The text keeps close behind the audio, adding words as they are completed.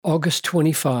August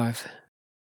 25.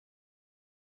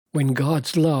 When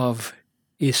God's love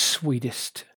is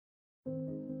sweetest.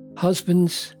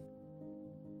 Husbands,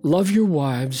 love your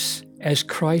wives as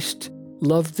Christ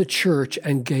loved the church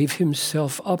and gave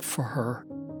himself up for her,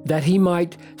 that he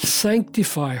might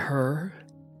sanctify her,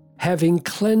 having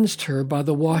cleansed her by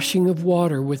the washing of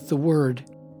water with the word.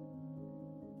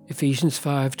 Ephesians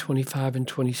 5:25 and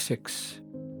 26.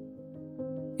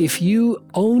 If you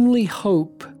only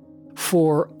hope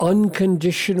for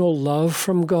unconditional love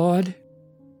from God,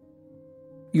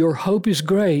 your hope is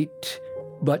great,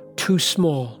 but too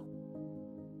small.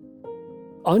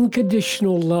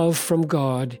 Unconditional love from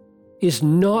God is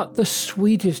not the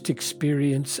sweetest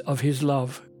experience of His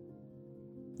love.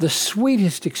 The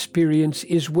sweetest experience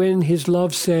is when His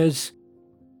love says,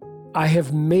 I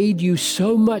have made you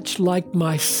so much like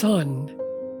my Son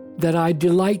that I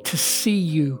delight to see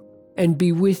you and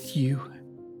be with you.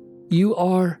 You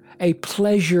are a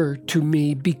pleasure to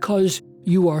me because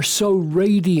you are so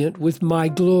radiant with my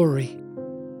glory.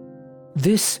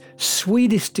 This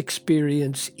sweetest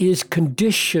experience is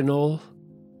conditional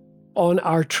on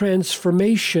our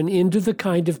transformation into the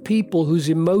kind of people whose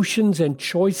emotions and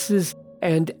choices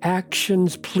and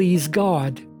actions please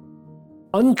God.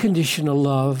 Unconditional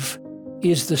love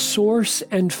is the source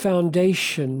and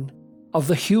foundation of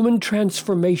the human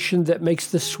transformation that makes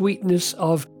the sweetness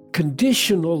of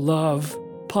conditional love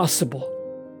possible.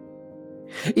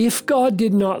 If God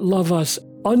did not love us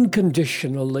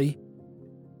unconditionally,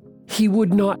 He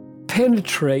would not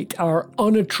penetrate our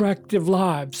unattractive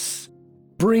lives,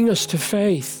 bring us to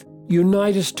faith,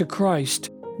 unite us to Christ,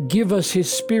 give us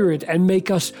His Spirit, and make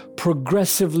us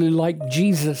progressively like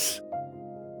Jesus.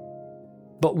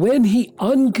 But when He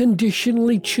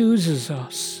unconditionally chooses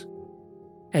us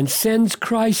and sends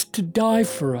Christ to die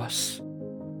for us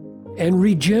and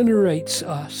regenerates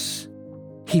us,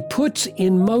 He puts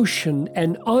in motion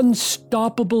an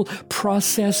unstoppable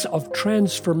process of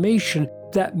transformation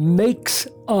that makes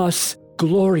us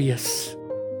glorious.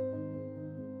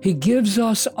 He gives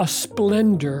us a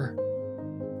splendor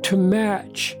to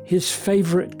match His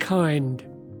favorite kind,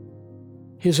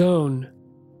 His own.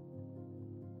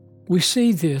 We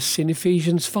see this in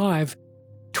Ephesians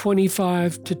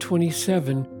 5:25 to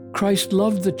 27. Christ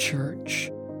loved the church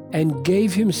and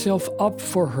gave Himself up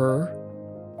for her,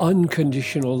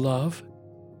 unconditional love,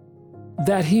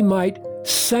 that He might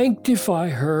sanctify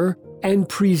her and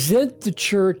present the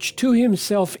church to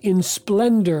Himself in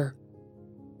splendor,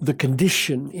 the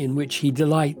condition in which He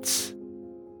delights.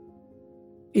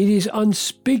 It is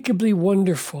unspeakably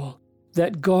wonderful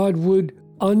that God would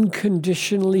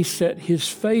unconditionally set His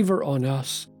favor on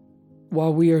us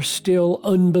while we are still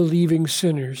unbelieving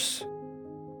sinners.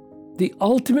 The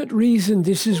ultimate reason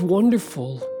this is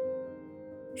wonderful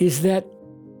is that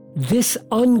this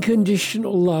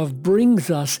unconditional love brings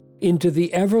us into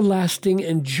the everlasting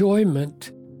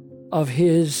enjoyment of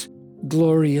His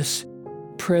glorious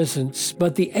presence.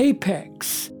 But the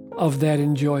apex of that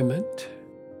enjoyment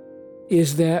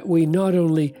is that we not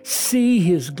only see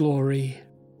His glory,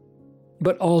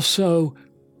 but also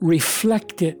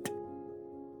reflect it.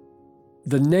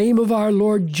 The name of our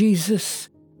Lord Jesus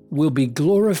will be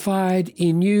glorified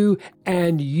in you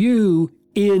and you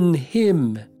in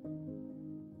Him.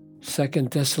 2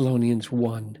 Thessalonians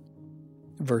 1,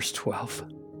 verse 12.